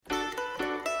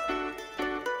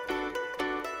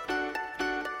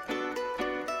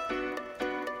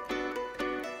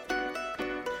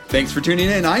Thanks for tuning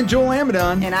in. I'm Joel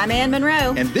Amadon. And I'm Ann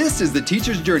Monroe. And this is The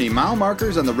Teacher's Journey, Mile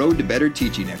Markers on the Road to Better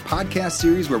Teaching, a podcast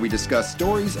series where we discuss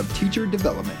stories of teacher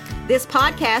development. This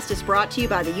podcast is brought to you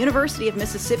by the University of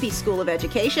Mississippi School of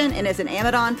Education and is an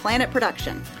Amadon Planet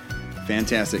production.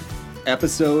 Fantastic.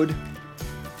 Episode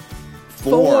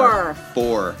 4.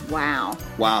 4.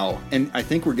 Wow. And I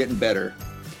think we're getting better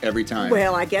every time.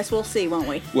 Well, I guess we'll see, won't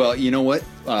we? Well, you know what?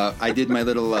 I did my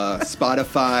little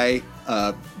Spotify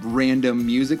random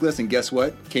music list, and guess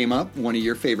what? Came up one of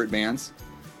your favorite bands,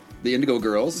 the Indigo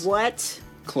Girls. What?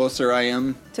 Closer I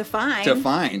am to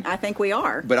fine. I think we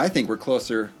are. But I think we're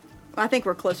closer. I think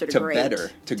we're closer to great. Better.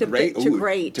 To great.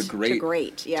 To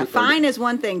great. Yeah. Fine is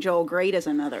one thing, Joel. Great is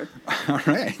another. All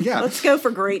right. Yeah. Let's go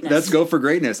for greatness. Let's go for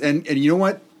greatness. And you know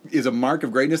what is a mark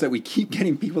of greatness? That we keep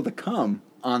getting people to come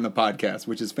on the podcast,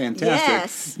 which is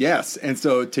fantastic. Yes. And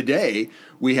so today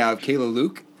we have Kayla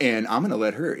Luke, and I'm going to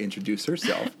let her introduce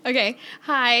herself. Okay.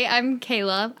 Hi, I'm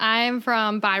Kayla. I'm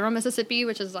from Byram, Mississippi,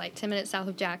 which is like 10 minutes south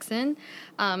of Jackson.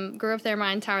 Grew up there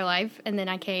my entire life, and then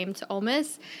I came to Ole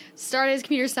Miss, started as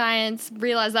computer science,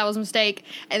 realized that was a mistake,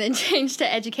 and then changed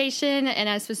to education, and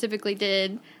I specifically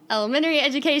did elementary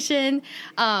education,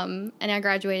 and I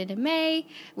graduated in May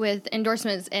with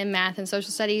endorsements in math and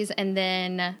social studies, and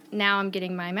then now I'm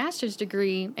getting my master's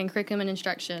degree in curriculum and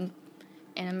instruction,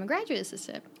 and I'm a graduate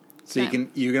assistant. So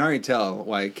you can already tell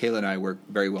why Kayla and I work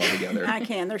very well together. I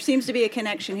can. There seems to be a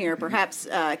connection here. Perhaps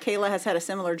Kayla has had a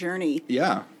similar journey.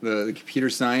 Yeah, the computer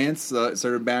science sort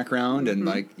of background, and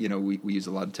we use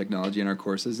a lot of technology in our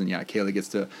courses, and Kayla gets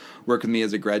to work with me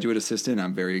as a graduate assistant.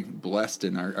 I'm very blessed,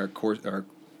 and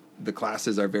the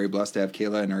classes are very blessed to have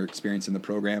Kayla and her experience in the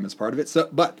program as part of it. So,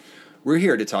 but we're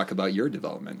here to talk about your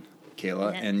development,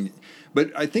 Kayla. Yes.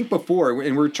 But I think before,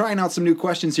 and we're trying out some new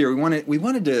questions here. We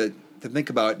wanted to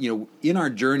think about, in our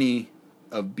journey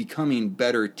of becoming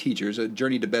better teachers, a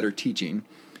journey to better teaching,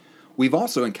 we've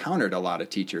also encountered a lot of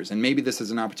teachers, and maybe this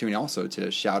is an opportunity also to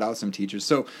shout out some teachers.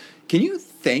 So can you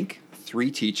thank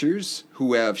 3 teachers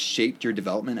who have shaped your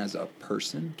development as a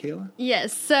person, Kayla?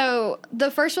 Yes. So the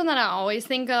first one that I always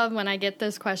think of when I get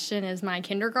this question is my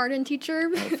kindergarten teacher.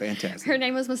 Oh, fantastic. Her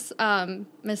name was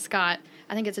Miss Scott.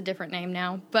 I think it's a different name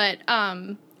now. But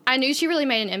I knew she really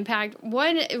made an impact.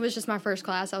 One, it was just my first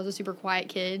class. I was a super quiet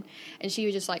kid, and she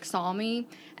just saw me,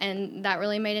 and that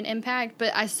really made an impact.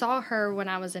 But I saw her when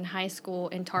I was in high school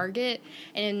in Target,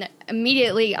 and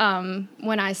immediately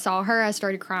when I saw her, I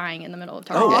started crying in the middle of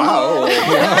Target. Oh,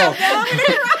 wow.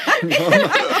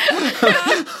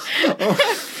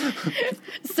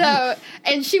 So,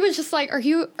 and she was just like, are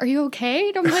you okay?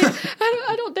 And I'm like,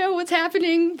 I don't know what's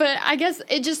happening, but I guess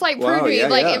it just proved me.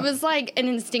 It was like an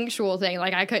instinctual thing.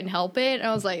 I couldn't help it. And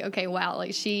I was like, okay, wow.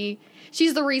 She's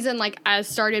the reason, I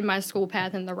started my school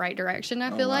path in the right direction,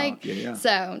 I feel like. Yeah.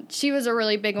 So she was a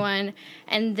really big one.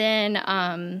 And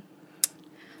then,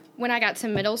 when I got to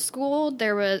middle school,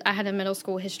 I had a middle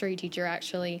school history teacher,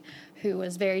 actually, who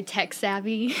was very tech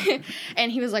savvy,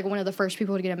 and he was one of the first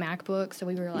people to get a MacBook. So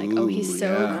we were like, "Oh, he's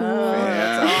so cool!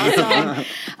 Yeah. That's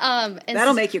awesome!"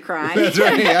 That'll make you cry. That's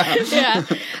right. Yeah. Yeah,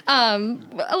 a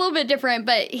little bit different,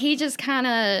 but he just kind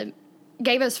of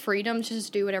gave us freedom to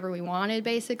just do whatever we wanted,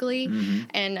 basically. Mm-hmm.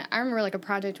 And I remember a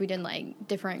project we did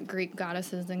different Greek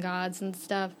goddesses and gods and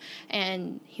stuff,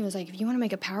 and he was like, "If you want to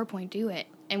make a PowerPoint, do it."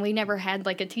 And we never had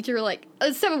a teacher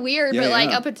it's so weird, but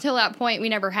up until that point we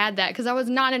never had that because I was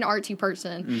not an artsy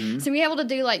person. Mm-hmm. So being able to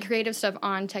do creative stuff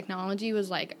on technology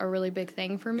was a really big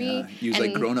thing for me. Use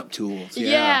grown-up tools.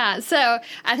 Yeah. So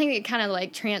I think it kind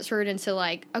of transferred into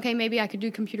okay, maybe I could do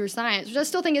computer science, which I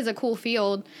still think is a cool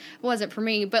field. It wasn't for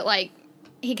me, but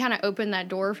he kind of opened that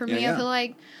door for me. I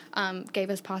feel gave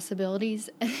us possibilities.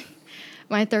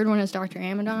 My third one is Dr.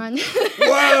 Amadon.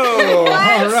 Whoa!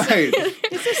 All right.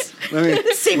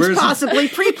 This seems possibly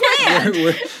pre-planned.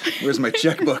 Where's my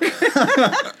checkbook?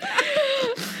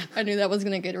 I knew that was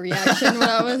going to get a reaction when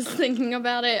I was thinking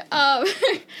about it.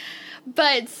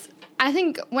 But I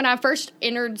think when I first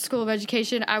entered School of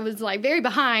Education, I was very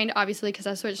behind, obviously, because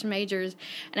I switched majors,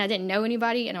 and I didn't know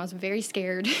anybody, and I was very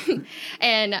scared.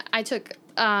 And I took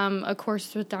a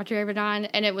course with Dr. Amadon,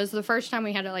 and it was the first time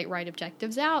we had to write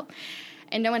objectives out.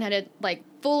 And no one had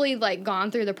fully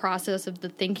gone through the process of the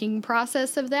thinking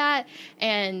process of that.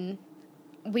 And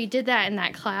we did that in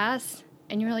that class.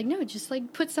 And you were like, no, just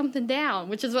put something down,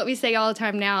 which is what we say all the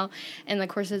time now in the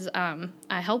courses I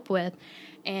help with.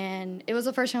 And it was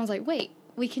the first time I was like, wait,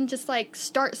 we can just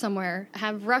start somewhere,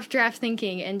 have rough draft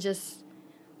thinking, and just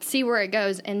see where it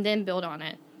goes and then build on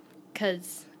it.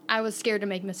 Because I was scared to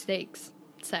make mistakes.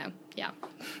 So, yeah.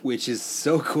 Which is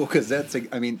so cool because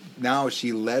now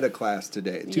she led a class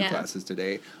today, two Yeah. classes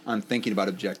today on thinking about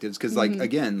objectives. Because,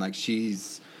 again,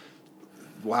 she's,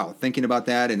 thinking about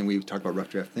that. And then we talked about rough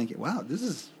draft thinking. Wow, this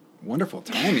is wonderful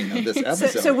timing of this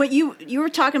episode. So what you were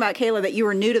talking about, Kayla, that you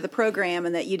were new to the program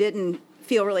and that you didn't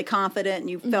feel really confident and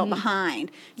you felt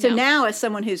behind. So No. now as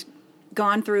someone who's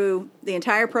gone through the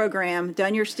entire program,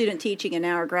 done your student teaching, and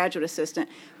now are a graduate assistant,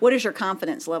 what is your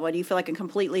confidence level? Do you feel like a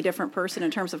completely different person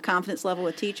in terms of confidence level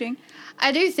with teaching?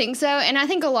 I do think so, and I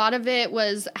think a lot of it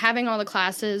was having all the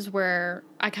classes where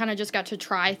I kind of just got to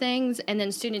try things, and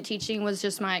then student teaching was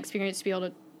just my experience to be able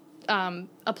to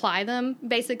apply them,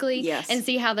 basically, Yes. and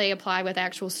see how they apply with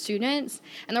actual students.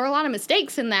 And there were a lot of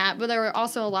mistakes in that, but there were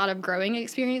also a lot of growing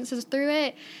experiences through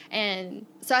it. And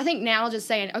so I think now just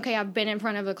saying, okay, I've been in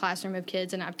front of a classroom of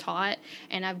kids and I've taught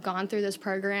and I've gone through this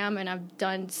program and I've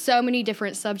done so many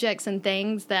different subjects and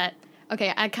things that,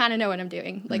 okay, I kind of know what I'm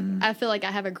doing. Like, I feel like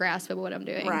I have a grasp of what I'm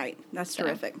doing. Right. That's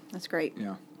terrific. That's great.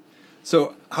 Yeah.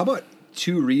 So how about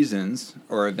 2 reasons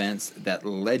or events that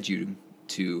led you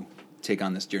to take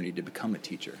on this journey to become a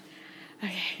teacher?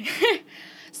 Okay.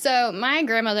 So my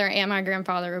grandmother and my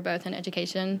grandfather were both in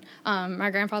education. My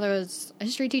grandfather was a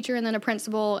history teacher and then a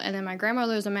principal, and then my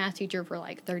grandmother was a math teacher for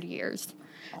like 30 years,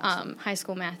 Awesome. high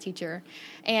school math teacher.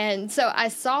 And so I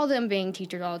saw them being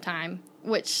teachers all the time,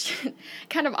 which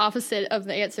kind of opposite of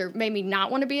the answer made me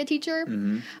not want to be a teacher.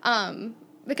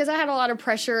 Because I had a lot of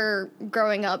pressure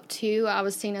growing up, too. I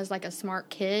was seen as, like, a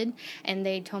smart kid, and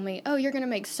they told me, oh, you're going to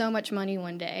make so much money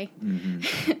one day.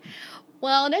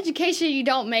 Well, in education, you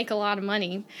don't make a lot of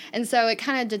money. And so it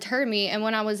kind of deterred me. And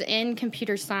when I was in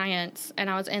computer science and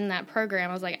I was in that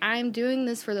program, I was like, I'm doing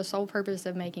this for the sole purpose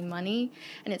of making money,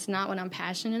 and it's not what I'm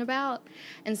passionate about.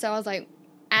 And so I was like,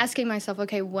 asking myself,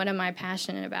 okay, what am I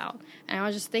passionate about? And I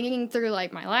was just thinking through,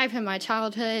 like, my life and my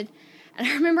childhood. And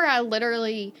I remember I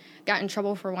literally got in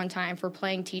trouble for one time for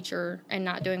playing teacher and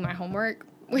not doing my homework,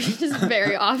 which is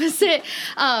very opposite.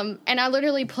 And I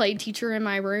literally played teacher in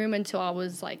my room until I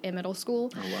was, like, in middle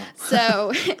school. Oh, wow.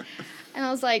 So, and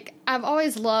I was like, I've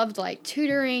always loved, like,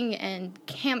 tutoring and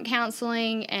camp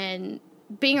counseling and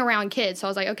being around kids. So I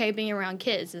was like, okay, being around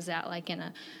kids, is that, like, in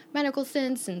a medical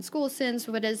sense and school sense?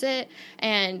 What is it?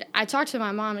 And I talked to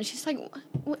my mom, and she's like,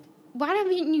 why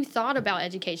haven't you thought about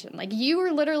education? Like, you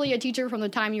were literally a teacher from the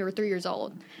time you were 3 years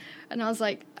old. And I was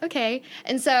like, okay.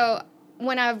 And so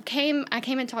when I came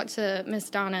and talked to Miss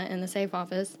Donna in the SAFE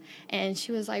office, and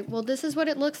she was like, well, this is what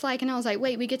it looks like. And I was like,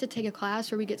 wait, we get to take a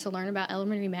class where we get to learn about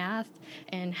elementary math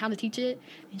and how to teach it?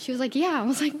 And she was like, yeah. I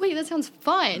was like, wait, that sounds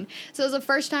fun. So it was the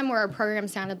first time where a program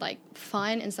sounded like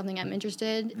fun and something I'm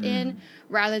interested in,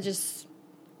 rather just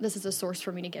this is a source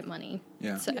for me to get money.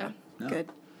 Yeah. So, No. Good.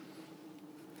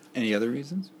 Any other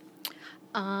reasons?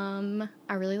 I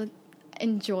really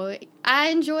enjoy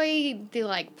the,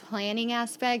 like, planning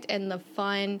aspect and the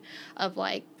fun of,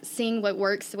 like, seeing what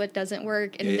works, what doesn't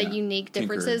work, and the unique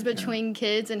differences between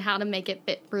kids and how to make it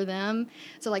fit for them.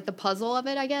 So, like, the puzzle of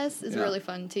it, I guess, is really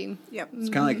fun too. Yep. It's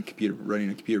kind of like running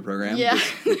a computer program Yeah.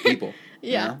 with people.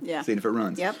 Yeah. Yeah. Seeing if it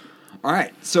runs. Yep. All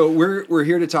right, so we're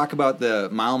here to talk about the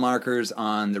mile markers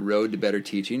on the road to better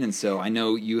teaching, and so I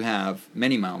know you have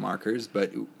many mile markers,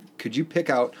 but could you pick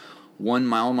out one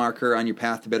mile marker on your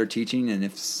path to better teaching, and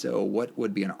if so, what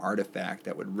would be an artifact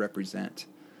that would represent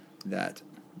that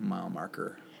mile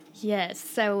marker? Yes,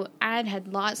 so I'd had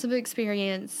lots of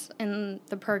experience in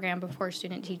the program before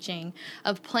student teaching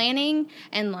of planning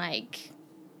and, like,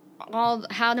 all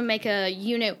how to make a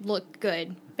unit look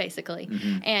good, basically.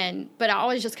 But I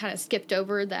always just kind of skipped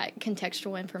over that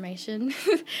contextual information.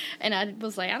 And I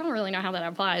was like, I don't really know how that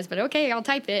applies, but okay, I'll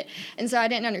type it. And so I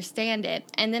didn't understand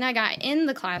it. And then I got in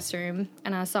the classroom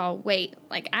and I saw, wait,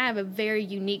 like, I have a very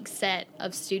unique set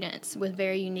of students with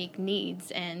very unique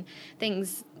needs and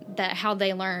things that how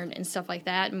they learn and stuff like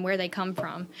that and where they come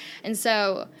from. And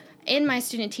so in my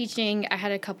student teaching, I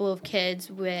had a couple of kids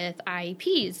with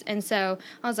IEPs. And so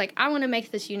I was like, I want to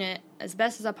make this unit as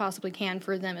best as I possibly can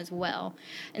for them as well.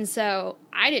 And so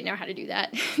I didn't know how to do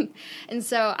that. And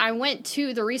so I went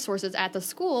to the resources at the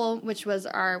school, which was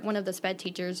one of the SPED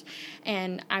teachers,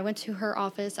 and I went to her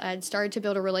office. I had started to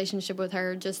build a relationship with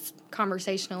her just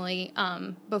conversationally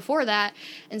before that.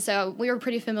 And so we were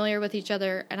pretty familiar with each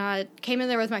other. And I came in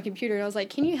there with my computer, and I was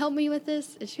like, can you help me with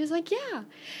this? And she was like, yeah.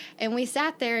 And we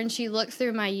sat there, and she looked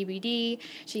through my UBD.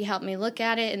 She helped me look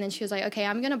at it, and then she was like, okay,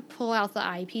 I'm going to pull out the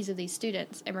IEPs of these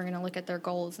students, and we're going to look look at their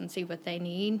goals and see what they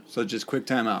need. So just quick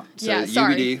time out. So Yeah,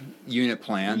 sorry. UBD unit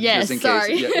plan. Yes, just in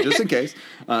sorry. Case. Yeah, just in case.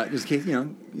 Just in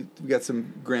case, we got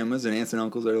some grandmas and aunts and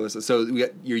uncles that are listening. So we got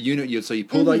your unit. So you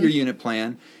pulled out your unit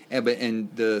plan, and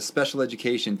the special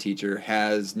education teacher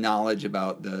has knowledge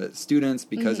about the students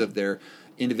because of their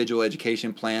individual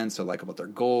education plans, so like about their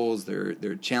goals,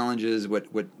 their challenges, what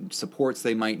supports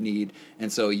they might need,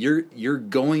 and so you're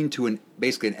going to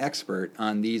basically an expert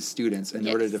on these students in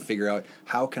order to figure out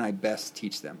how can I best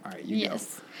teach them. All right, you go.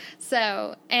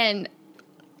 So, and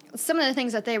some of the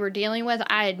things that they were dealing with,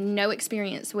 I had no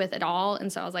experience with at all,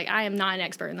 and so I was like, I am not an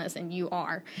expert in this, and you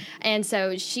are. And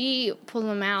so she pulled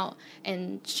them out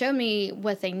and showed me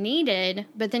what they needed,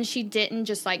 but then she didn't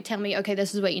just like tell me, okay,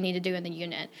 this is what you need to do in the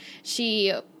unit.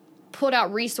 She pulled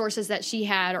out resources that she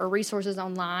had or resources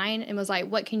online and was like,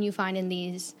 what can you find in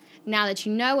these? Now that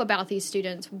you know about these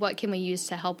students, what can we use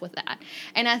to help with that?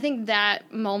 And I think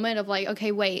that moment of like,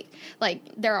 okay, wait, like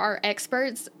there are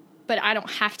experts, but I don't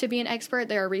have to be an expert.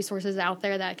 There are resources out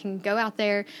there that can go out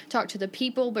there, talk to the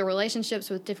people, build relationships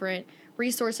with different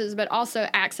resources, but also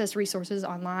access resources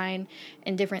online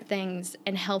and different things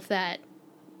and help that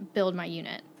build my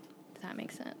unit. If that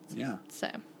makes sense. Yeah.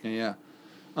 So. Yeah.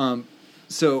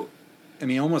 So, I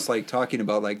mean, almost like talking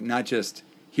about like not just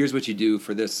here's what you do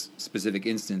for this specific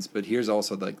instance, but here's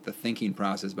also like the thinking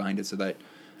process behind it, so that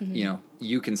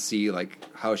you can see like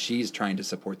how she's trying to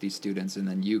support these students, and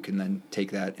then you can then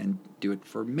take that and do it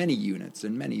for many units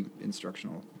and many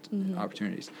instructional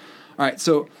opportunities. All right,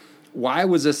 so why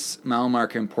was this mile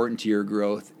marker important to your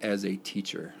growth as a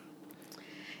teacher?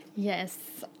 Yes.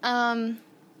 It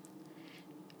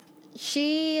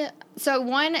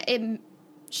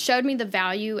showed me the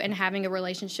value in having a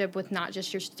relationship with not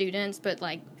just your students, but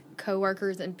like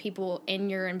coworkers and people in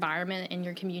your environment, in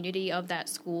your community of that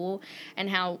school, and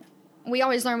how we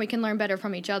always learn we can learn better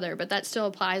from each other, but that still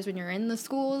applies when you're in the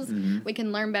schools. We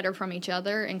can learn better from each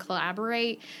other and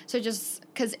collaborate. So just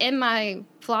because in my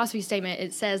philosophy statement,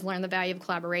 it says learn the value of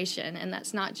collaboration, and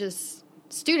that's not just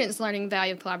students learning the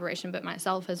value of collaboration, but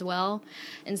myself as well.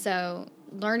 And so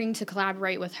learning to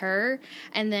collaborate with her,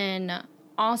 and then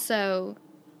also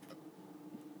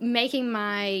making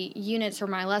my units or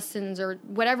my lessons or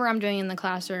whatever I'm doing in the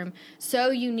classroom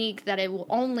so unique that it will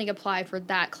only apply for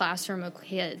that classroom of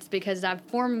kids, because I've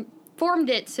formed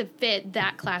it to fit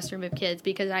that classroom of kids,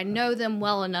 because I know them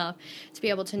well enough to be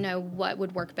able to know what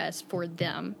would work best for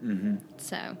them.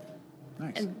 So,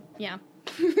 Nice. and, yeah.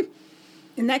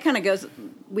 And that kind of goes,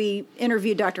 we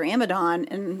interviewed Dr. Amadon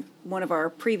in one of our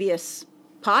previous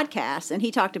podcasts, and he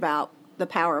talked about the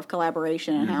power of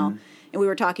collaboration and how, and we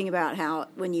were talking about how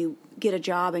when you get a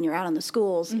job and you're out in the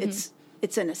schools, it's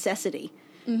a necessity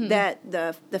that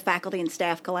the faculty and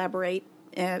staff collaborate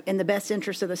in the best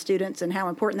interest of the students, and how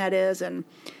important that is, and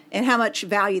how much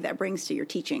value that brings to your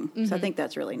teaching. So I think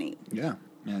that's really neat. Yeah,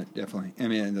 definitely. I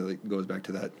mean, it goes back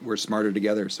to that we're smarter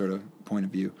together sort of point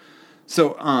of view.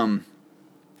 So,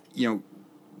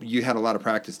 you had a lot of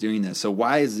practice doing this. So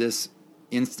why is this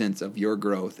instance of your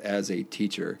growth as a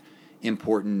teacher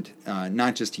important,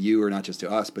 not just to you or not just to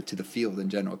us, but to the field in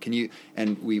general? Can you,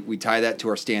 and we tie that to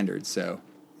our standards. So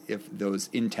if those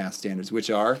INTAS standards, which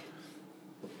are?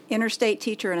 Interstate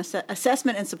Teacher and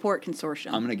Assessment and Support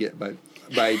Consortium. I'm going to get by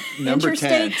number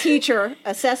Interstate 10. Teacher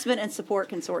Assessment and Support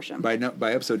Consortium.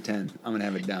 By episode 10, I'm going to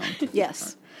have it down.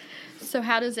 Yes. So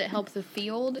how does it help the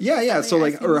field? Yeah. So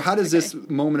like, or how does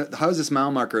Okay. how does this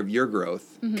mile marker of your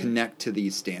growth connect to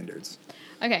these standards?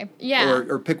 Okay, yeah.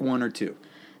 Or pick one or two.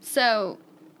 So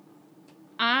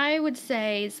I would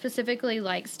say specifically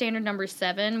like standard number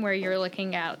 7, where you're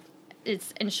looking at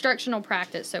it's instructional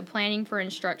practice, so planning for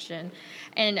instruction.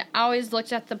 And I always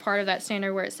looked at the part of that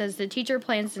standard where it says the teacher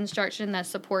plans instruction that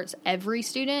supports every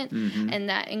student, and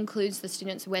that includes the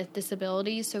students with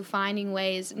disabilities. So finding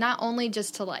ways not only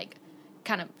just to like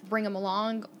kind of bring them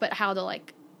along, but how to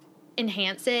like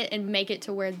enhance it and make it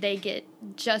to where they get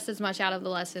just as much out of the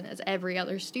lesson as every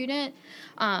other student.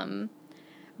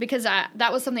 Because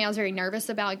that was something I was very nervous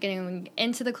about getting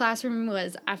into the classroom,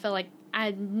 was I felt like I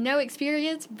had no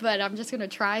experience, but I'm just going to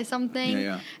try something.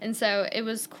 Yeah. And so it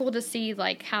was cool to see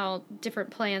like how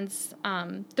different plans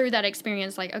through that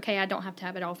experience, like, okay, I don't have to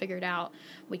have it all figured out.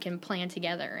 We can plan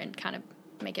together and kind of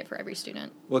make it for every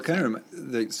student. Well,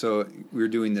 so we were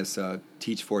doing this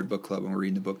Teach Forward book club, and we're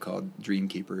reading a book called Dream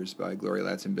Keepers by Gloria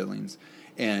Ladson Billings.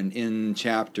 And in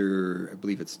chapter, I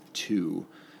believe it's 2,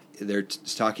 they're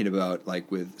talking about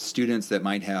like with students that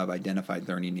might have identified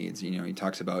learning needs. He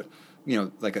talks about,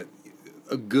 like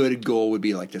a good goal would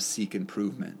be like to seek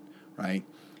improvement, right?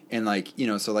 And like, you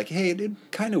know, so like, hey, it did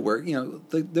kind of work. You know,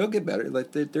 they'll get better.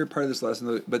 Like they're part of this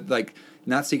lesson, but like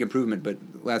not seek improvement. But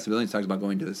Last Civilians talks about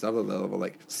going to this other level,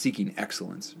 like seeking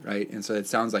excellence, right? And so it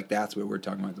sounds like that's what we're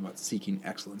talking about seeking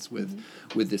excellence with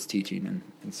this teaching,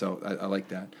 and so I like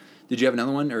that. Did you have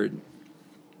another one or?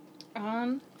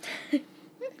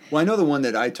 Well, I know the one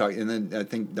that I talked, and then I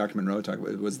think Dr. Monroe talked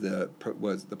about was the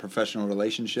professional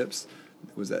relationships.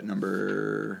 Was that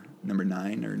number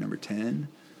 9 or number 10?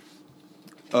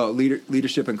 Oh,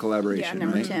 leadership and collaboration. Yeah,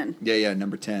 number right? 10. Yeah,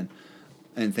 number 10.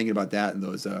 And thinking about that and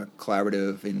those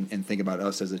collaborative and thinking about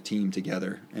us as a team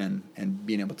together and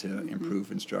being able to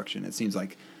improve instruction. It seems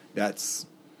like that's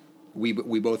we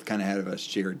both kind of have a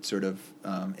shared sort of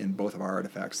in both of our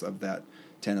artifacts of that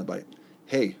 10 of like,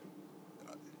 hey,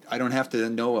 I don't have to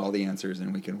know all the answers,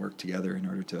 and we can work together in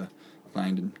order to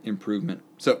find an improvement.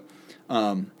 So,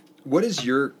 what is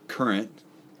your current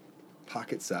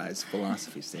pocket-sized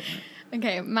philosophy statement?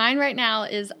 Okay, mine right now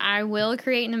is I will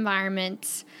create an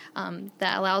environment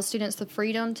that allows students the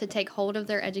freedom to take hold of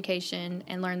their education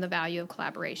and learn the value of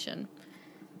collaboration.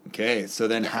 Okay, so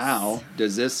then how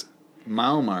does this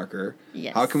mile marker,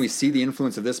 how can we see the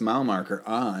influence of this mile marker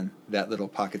on that little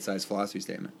pocket-sized philosophy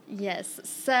statement? Yes,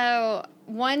 so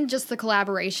one, just the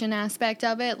collaboration aspect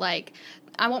of it. Like,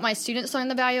 I want my students to learn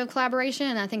the value of collaboration,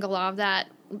 and I think a lot of that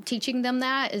teaching them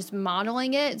that is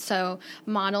modeling it. So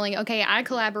modeling, okay, I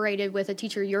collaborated with a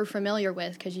teacher you're familiar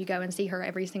with because you go and see her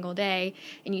every single day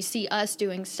and you see us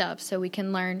doing stuff so we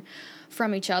can learn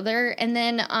from each other. And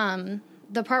then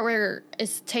the part where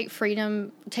is have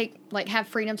freedom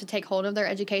to take hold of their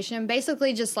education.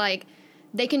 Basically just like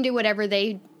they can do whatever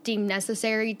they deem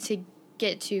necessary to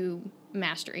get to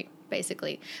mastery.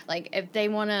 Basically, like if they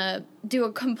want to do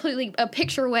a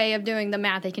picture way of doing the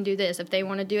math, they can do this. If they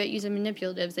want to do it using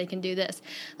manipulatives, they can do this.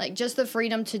 Like just the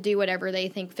freedom to do whatever they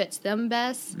think fits them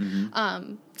best.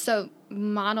 So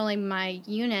modeling my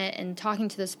unit and talking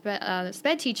to the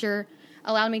SPED teacher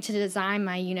allowed me to design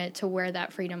my unit to where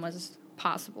that freedom was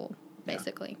possible,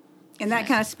 basically. And that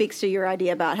kind of speaks to your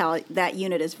idea about how that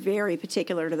unit is very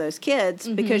particular to those kids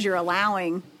because you're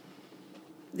allowing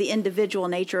the individual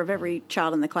nature of every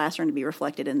child in the classroom to be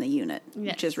reflected in the unit,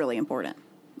 which is really important.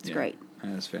 It's great.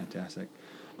 That's fantastic.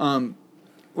 Well,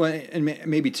 and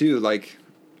maybe too, like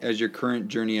as your current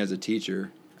journey as a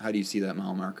teacher, how do you see that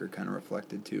mile marker kind of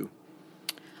reflected too?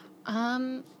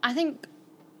 I think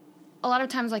a lot of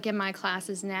times, like in my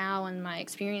classes now and my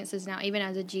experiences now, even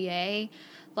as a GA,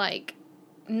 like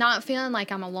not feeling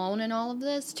like I'm alone in all of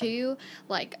this too.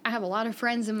 Like I have a lot of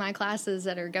friends in my classes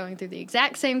that are going through the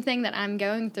exact same thing that I'm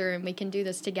going through, and we can do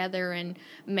this together and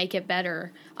make it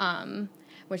better.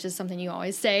 Which is something you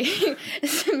always say,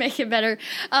 is to make it better.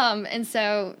 And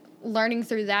so learning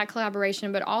through that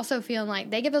collaboration, but also feeling like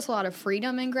they give us a lot of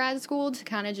freedom in grad school to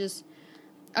kind of just,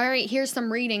 all right, here's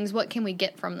some readings. What can we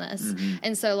get from this?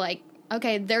 And so like,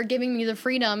 okay, they're giving me the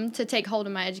freedom to take hold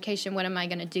of my education. What am I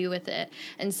going to do with it?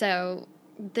 And so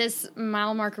this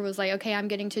mile marker was like, okay, I'm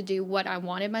getting to do what I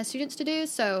wanted my students to do.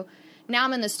 So now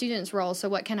I'm in the student's role. So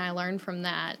what can I learn from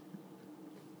that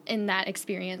in that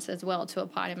experience as well to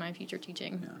apply to my future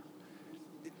teaching?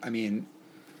 Yeah. I mean,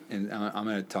 and I'm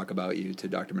going to talk about you to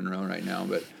Dr. Monroe right now,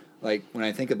 but like when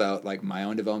I think about like my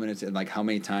own development and like how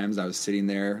many times I was sitting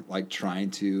there like trying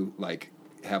to like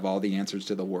have all the answers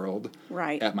to the world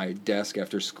at my desk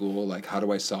after school, like how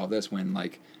do I solve this when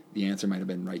like the answer might have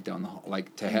been right down the hall.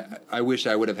 Like I wish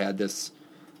I would have had this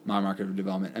mile marker of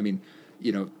development. I mean,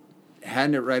 you know,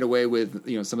 hadn't it right away with,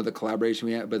 you know, some of the collaboration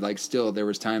we had, but like still there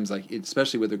was times like,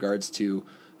 especially with regards to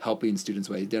helping students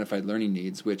with identified learning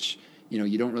needs, which, you know,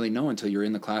 you don't really know until you're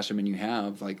in the classroom and you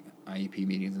have like IEP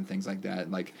meetings and things like that.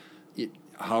 Like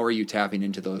how are you tapping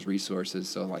into those resources?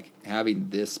 So like having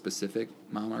this specific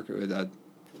mile marker,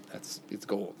 it's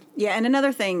gold. Yeah. And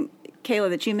another thing, Kayla,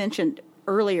 that you mentioned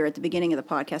earlier at the beginning of the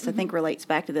podcast, I think relates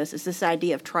back to this, is this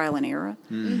idea of trial and error.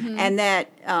 And that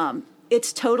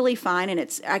it's totally fine, and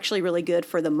it's actually really good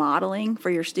for the modeling for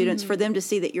your students, for them to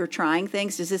see that you're trying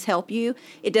things. Does this help you?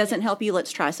 It doesn't help you.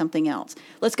 Let's try something else.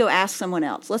 Let's go ask someone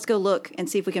else. Let's go look and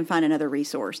see if we can find another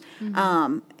resource.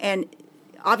 And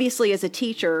obviously as a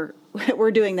teacher,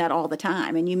 we're doing that all the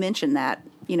time. And you mentioned that,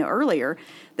 you know, earlier,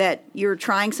 that you're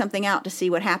trying something out to see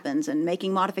what happens and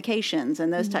making modifications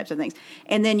and those types of things.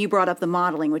 And then you brought up the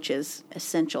modeling, which is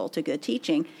essential to good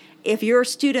teaching. If your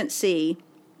students see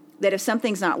that if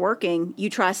something's not working, you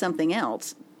try something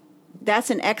else, that's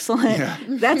an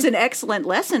excellent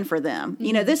lesson for them.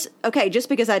 You know, just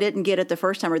because I didn't get it the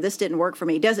first time or this didn't work for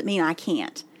me doesn't mean I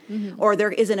can't. Or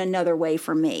there isn't another way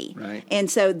for me. Right. And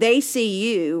so they see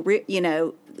you, you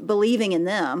know, believing in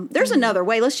them. There's another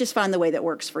way. Let's just find the way that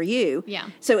works for you. Yeah.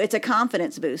 So it's a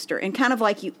confidence booster. And kind of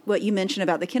like what you mentioned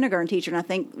about the kindergarten teacher, and I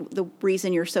think the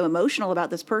reason you're so emotional about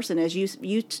this person is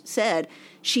you said,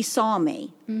 she saw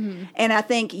me. Mm-hmm. And I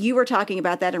think you were talking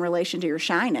about that in relation to your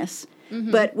shyness.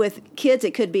 Mm-hmm. But with kids,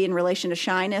 it could be in relation to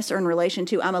shyness or in relation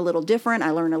to I'm a little different,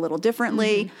 I learn a little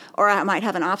differently, mm-hmm. or I might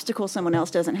have an obstacle someone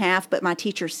else doesn't have, but my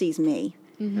teacher sees me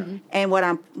mm-hmm. and what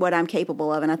I'm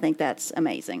capable of, and I think that's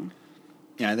amazing.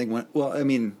 Yeah, I think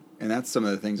and that's some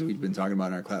of the things we've been talking about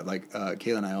in our class. Like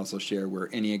Kayla and I also share we're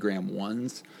Enneagram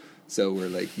 1s, so we're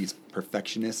like these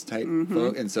perfectionist type mm-hmm.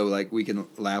 folk, and so like we can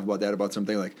laugh about that about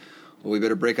something like, well, we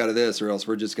better break out of this, or else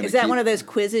we're just going to. Is that one of those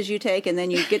quizzes you take, and then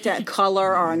you get to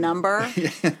color or a number?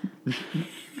 Yeah.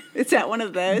 Is that one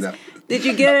of those? No. Did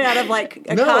you get it out of like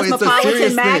a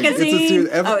Cosmopolitan magazine?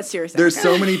 It's serious. There's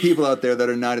so many people out there that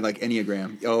are not in like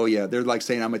Enneagram. Oh yeah, they're like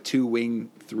saying I'm a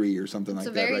 2-wing 3 or something like that.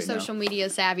 It's a very social media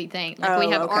savvy thing. Like we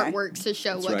have artworks to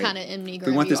show what kind of Enneagram if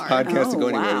we want this podcast to go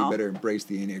anywhere, wow. you better embrace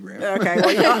the Enneagram. Okay,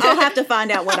 well, I'll have to find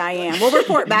out what I am. We'll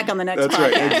report back on the next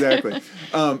podcast. That's right, exactly.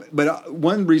 But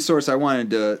one resource I wanted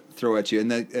to throw at you,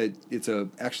 and it's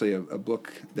actually a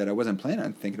book that I wasn't planning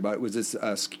on thinking about. It was this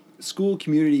school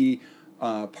community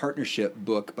partnership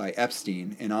book by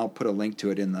Epstein, and I'll put a link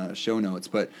to it in the show notes.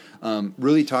 But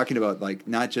really talking about like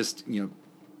not just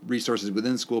resources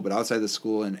within school, but outside the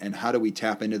school, and how do we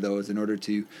tap into those in order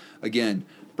to, again,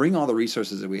 bring all the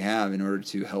resources that we have in order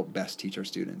to help best teach our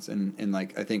students. And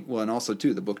like I think, well, and also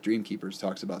too, the book Dream Keepers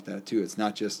talks about that too. It's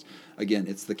not just, again,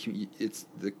 it's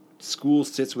the school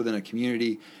sits within a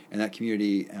community, and that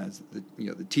community has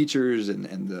the teachers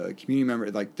and the community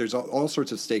members. Like there's all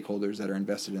sorts of stakeholders that are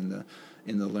invested in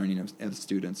the learning of the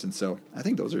students. And so I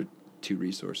think those are 2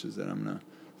 resources that I'm going to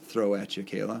throw at you,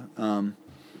 Kayla.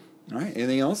 All right.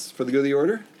 Anything else for the good of the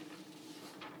order?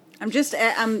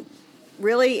 I'm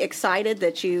really excited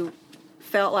that you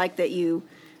felt like that you,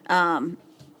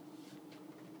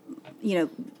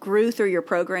 grew through your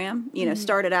program. Mm-hmm.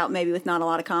 Started out maybe with not a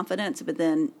lot of confidence, but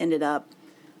then ended up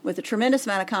with a tremendous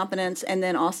amount of confidence, and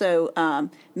then also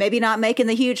maybe not making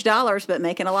the huge dollars, but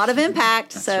making a lot of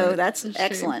impact. That's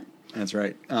excellent. That's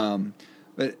right.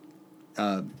 But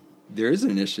there is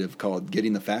an initiative called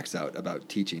Getting the Facts Out about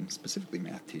teaching, specifically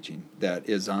math teaching, that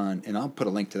is on, and I'll put a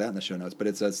link to that in the show notes, but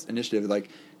it's an initiative like,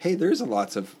 hey, there's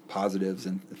lots of positives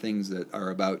and things that are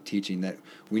about teaching that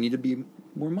we need to be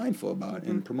more mindful about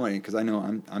mm-hmm. and promoting, because I know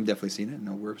I'm definitely seeing it. I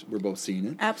know we're both seeing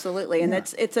it. Absolutely, and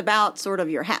it's about sort of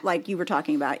your, like you were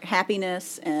talking about,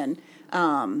 happiness and,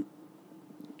 are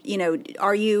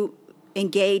you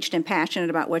engaged and passionate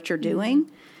about what you're doing?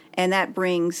 Mm-hmm. And that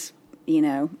brings...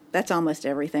 that's almost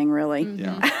everything, really.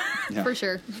 Mm-hmm. Yeah. For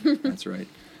sure. That's right.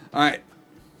 All right.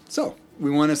 So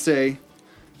we want to say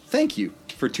thank you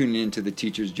for tuning into The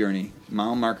Teacher's Journey,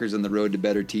 mile markers on the road to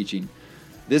better teaching.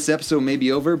 This episode may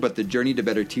be over, but the journey to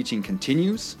better teaching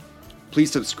continues.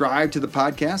 Please subscribe to the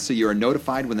podcast so you are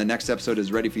notified when the next episode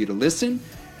is ready for you to listen.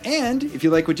 And if you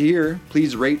like what you hear,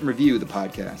 please rate and review the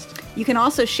podcast. You can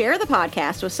also share the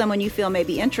podcast with someone you feel may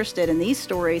be interested in these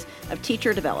stories of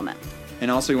teacher development. And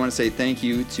also, we want to say thank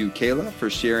you to Kayla for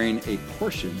sharing a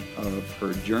portion of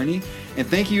her journey. And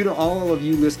thank you to all of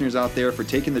you listeners out there for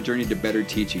taking the journey to better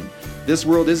teaching. This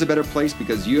world is a better place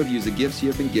because you have used the gifts you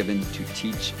have been given to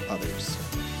teach others.